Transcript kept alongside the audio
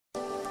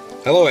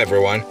Hello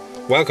everyone,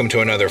 welcome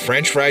to another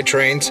French Fried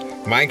Trains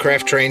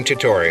Minecraft train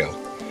tutorial.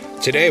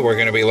 Today we're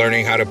going to be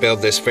learning how to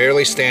build this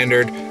fairly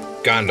standard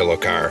gondola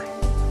car.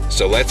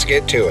 So let's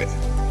get to it.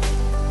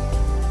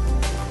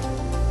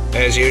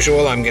 As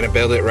usual, I'm going to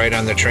build it right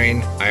on the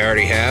train I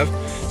already have.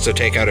 So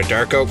take out a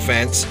dark oak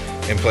fence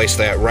and place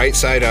that right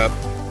side up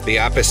the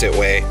opposite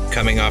way,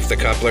 coming off the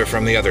coupler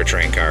from the other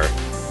train car.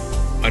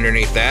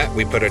 Underneath that,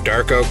 we put a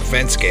dark oak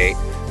fence gate,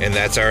 and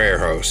that's our air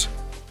hose.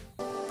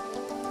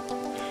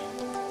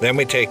 Then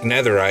we take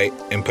netherite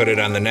and put it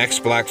on the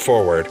next block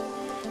forward,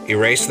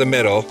 erase the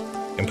middle,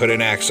 and put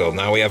an axle.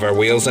 Now we have our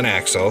wheels and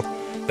axle.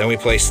 Then we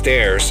place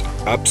stairs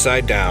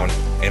upside down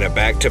in a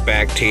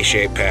back-to-back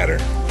T-shaped pattern.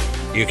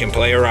 You can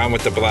play around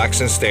with the blocks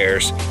and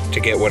stairs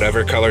to get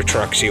whatever color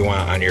trucks you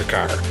want on your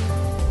car.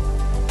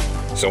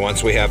 So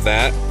once we have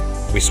that,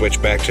 we switch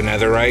back to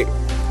netherite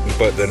and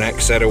put the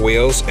next set of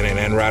wheels and an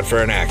end rod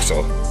for an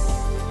axle.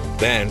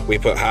 Then we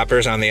put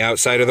hoppers on the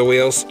outside of the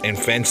wheels and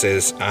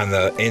fences on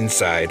the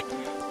inside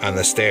on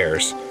the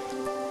stairs.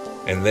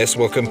 And this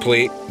will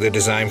complete the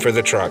design for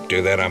the truck.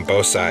 Do that on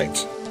both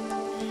sides.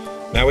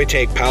 Now we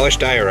take polished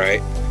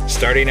diorite,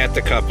 starting at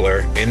the coupler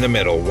in the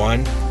middle.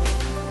 1,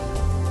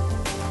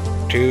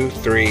 2,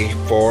 3,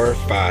 4,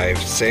 5,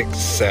 6,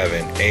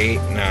 7,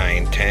 8,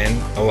 9,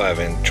 10,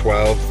 11,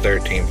 12,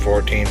 13,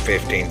 14,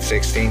 15,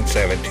 16,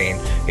 17,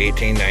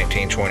 18,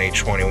 19, 20,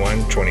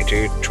 21,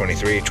 22,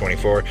 23,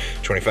 24,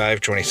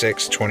 25,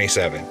 26,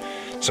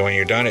 27. So when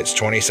you're done, it's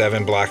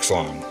 27 blocks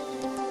long.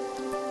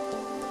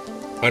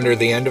 Under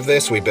the end of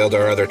this, we build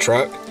our other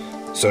truck.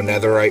 So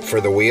netherite for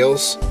the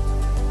wheels,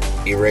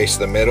 erase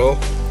the middle,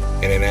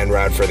 and an end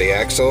rod for the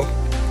axle.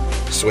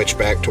 Switch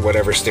back to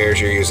whatever stairs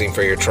you're using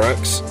for your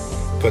trucks.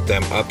 Put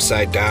them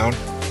upside down,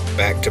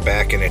 back to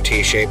back in a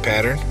T-shaped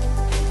pattern.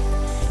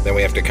 Then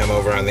we have to come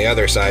over on the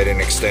other side and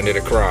extend it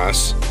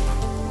across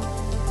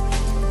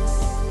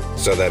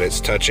so that it's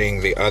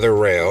touching the other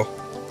rail.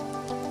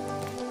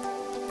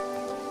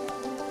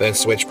 Then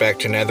switch back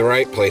to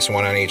netherite, place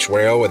one on each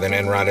rail with an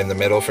end rod in the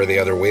middle for the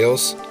other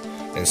wheels.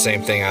 And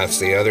same thing on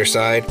the other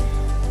side.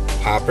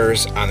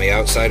 Hoppers on the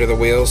outside of the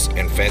wheels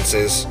and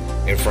fences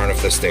in front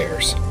of the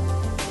stairs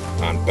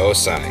on both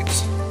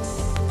sides.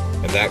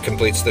 And that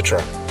completes the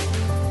truck.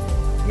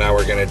 Now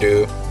we're going to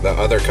do the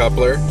other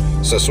coupler.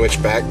 So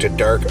switch back to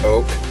dark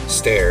oak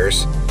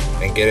stairs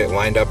and get it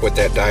lined up with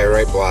that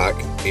diorite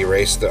block.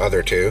 Erase the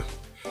other two.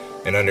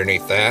 And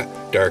underneath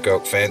that, dark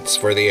oak fence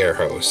for the air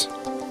hose.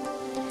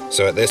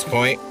 So at this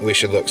point, we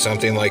should look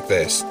something like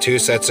this. 2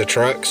 sets of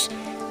trucks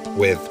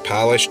with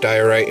polished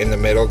diorite in the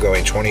middle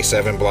going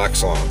 27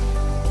 blocks long.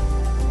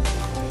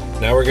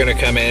 Now we're going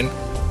to come in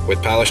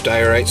with polished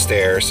diorite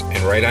stairs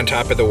and right on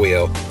top of the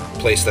wheel,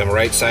 place them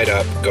right side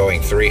up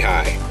going 3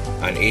 high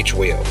on each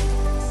wheel.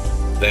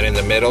 Then in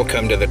the middle,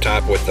 come to the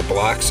top with the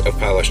blocks of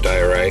polished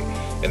diorite,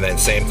 and then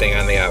same thing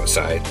on the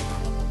outside.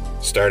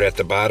 Start at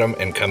the bottom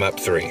and come up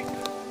 3.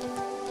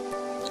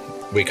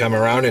 We come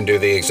around and do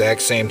the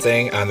exact same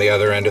thing on the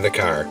other end of the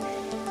car.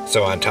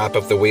 So on top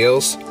of the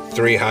wheels,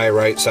 3 high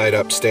right side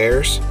up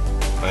stairs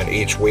on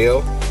each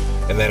wheel,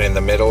 and then in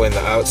the middle and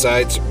the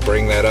outsides,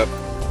 bring that up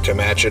to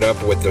match it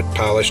up with the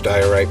polished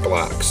diorite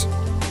blocks.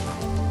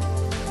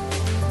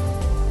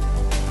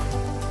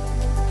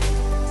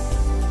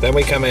 Then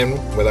we come in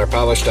with our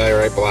polished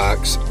diorite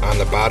blocks on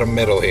the bottom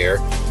middle here,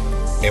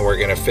 and we're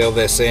going to fill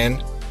this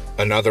in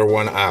another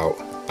one out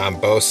on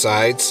both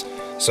sides,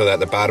 so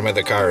that the bottom of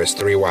the car is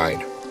 3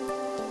 wide.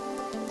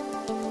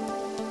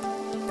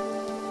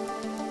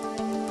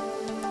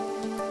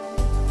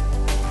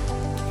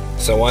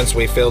 So once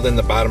we filled in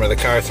the bottom of the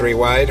car 3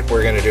 wide,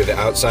 we're going to do the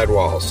outside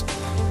walls.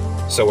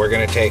 So we're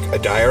going to take a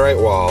diorite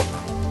wall,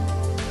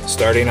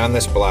 starting on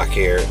this block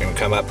here, and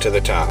come up to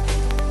the top.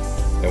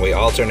 And we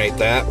alternate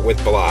that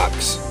with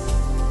blocks,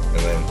 and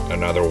then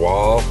another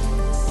wall,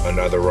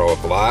 another row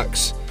of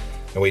blocks,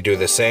 and we do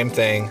the same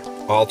thing,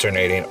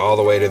 alternating all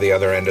the way to the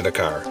other end of the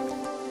car.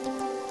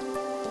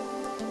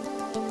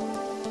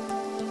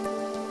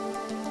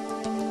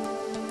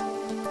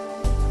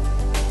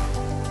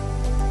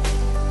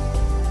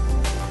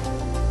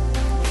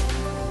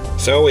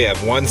 So we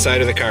have one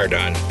side of the car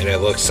done, and it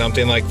looks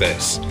something like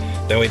this.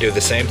 Then we do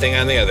the same thing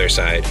on the other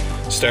side,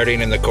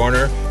 starting in the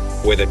corner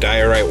with a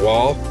diorite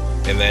wall,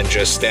 and then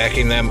just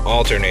stacking them,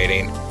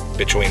 alternating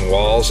between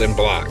walls and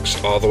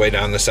blocks all the way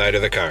down the side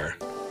of the car.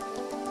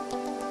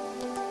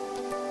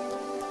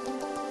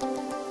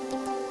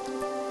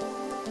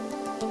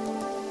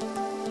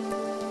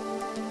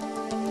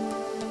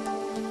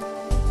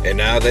 And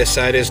now this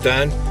side is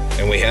done,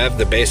 and we have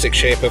the basic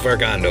shape of our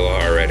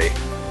gondola already.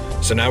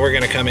 So now we're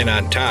going to come in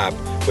on top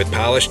with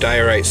polished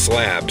diorite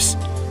slabs,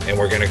 and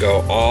we're going to go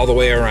all the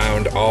way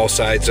around all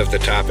sides of the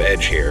top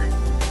edge here.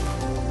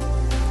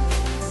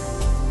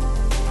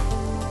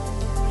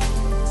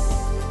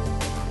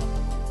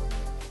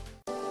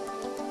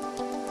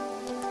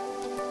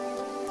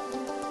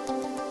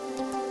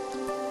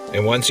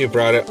 And once you've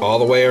brought it all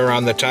the way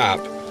around the top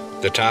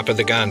of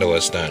the gondola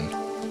is done.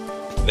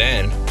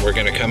 Then we're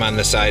going to come on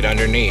the side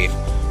underneath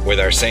with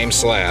our same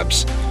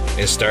slabs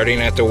and starting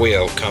at the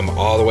wheel, come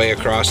all the way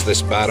across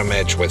this bottom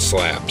edge with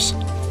slabs.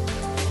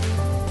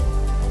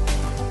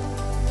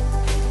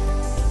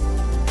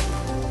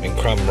 And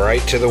come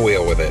right to the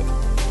wheel with it.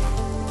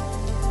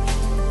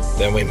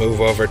 Then we move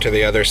over to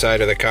the other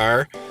side of the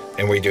car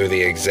and we do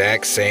the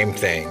exact same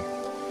thing.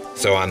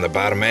 So on the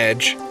bottom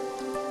edge,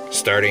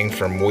 starting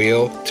from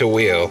wheel to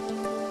wheel,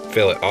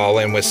 fill it all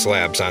in with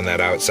slabs on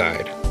that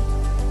outside.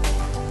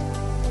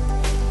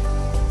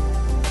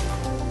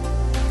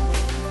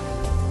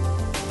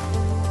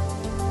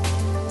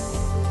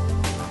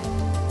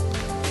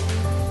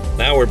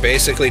 Now we're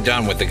basically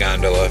done with the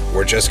gondola.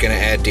 We're just going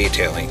to add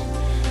detailing.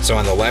 So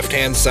on the left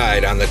hand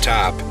side on the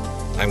top,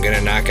 I'm going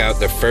to knock out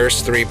the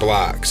first 3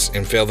 blocks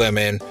and fill them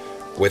in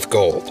with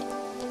gold.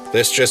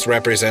 This just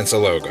represents a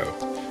logo.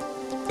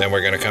 Then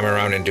we're going to come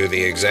around and do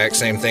the exact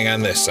same thing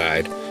on this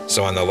side.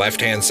 So on the left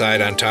hand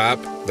side on top,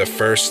 the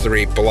first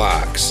 3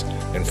 blocks,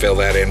 and fill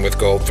that in with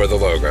gold for the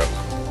logo.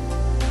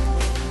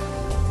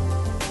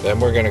 Then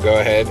we're going to go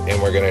ahead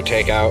and we're going to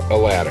take out a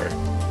ladder.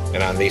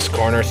 And on these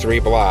corner 3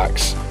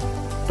 blocks,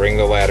 bring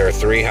the ladder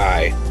 3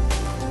 high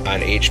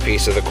on each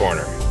piece of the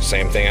corner.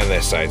 Same thing on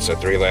this side, so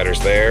 3 ladders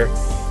there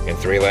and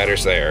 3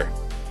 ladders there.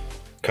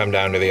 Come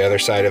down to the other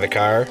side of the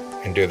car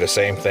and do the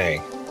same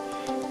thing.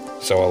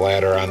 So a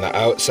ladder on the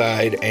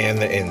outside and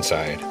the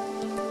inside.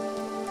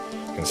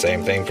 And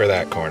same thing for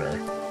that corner.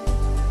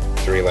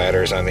 3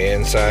 ladders on the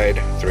inside,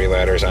 3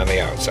 ladders on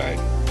the outside.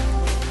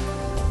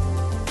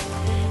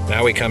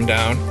 Now we come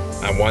down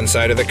on one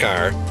side of the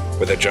car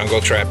with a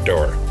jungle trap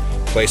door.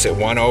 Place it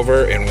one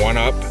over and one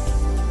up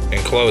and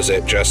close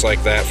it just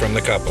like that from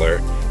the coupler,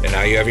 and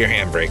now you have your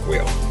handbrake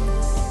wheel.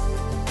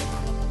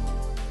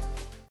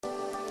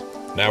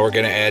 Now we're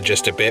going to add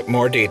just a bit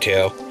more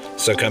detail,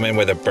 so come in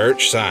with a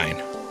birch sign.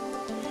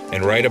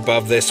 And right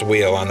above this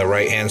wheel on the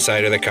right hand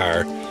side of the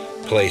car,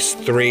 place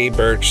 3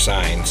 birch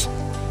signs,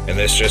 and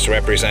this just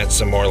represents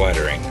some more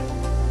lettering.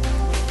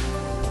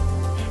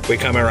 We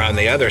come around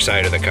the other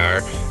side of the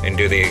car and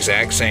do the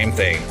exact same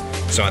thing.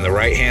 So on the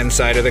right hand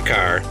side of the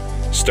car,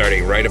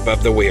 starting right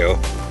above the wheel,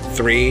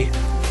 3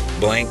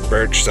 blank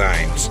birch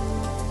signs,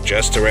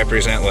 just to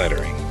represent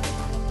lettering.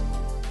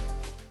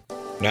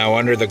 Now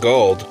under the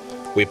gold,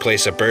 we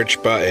place a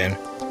birch button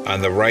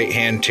on the right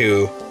hand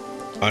 2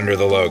 under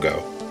the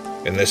logo,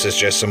 and this is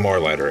just some more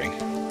lettering.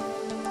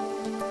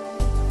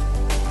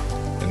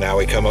 And now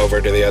we come over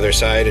to the other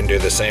side and do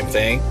the same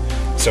thing.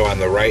 So on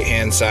the right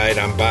hand side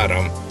on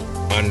bottom,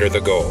 under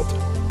the gold.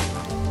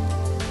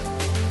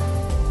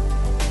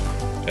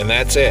 And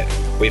that's it.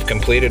 We've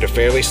completed a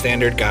fairly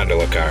standard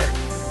gondola car.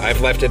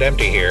 I've left it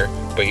empty here,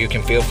 but you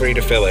can feel free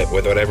to fill it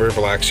with whatever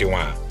blocks you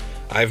want.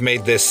 I've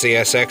made this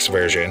CSX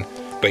version,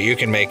 but you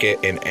can make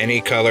it in any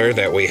color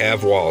that we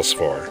have walls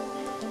for.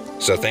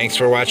 So thanks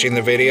for watching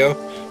the video.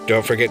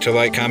 Don't forget to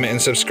like, comment,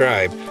 and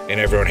subscribe, and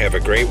everyone have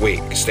a great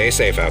week. Stay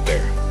safe out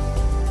there.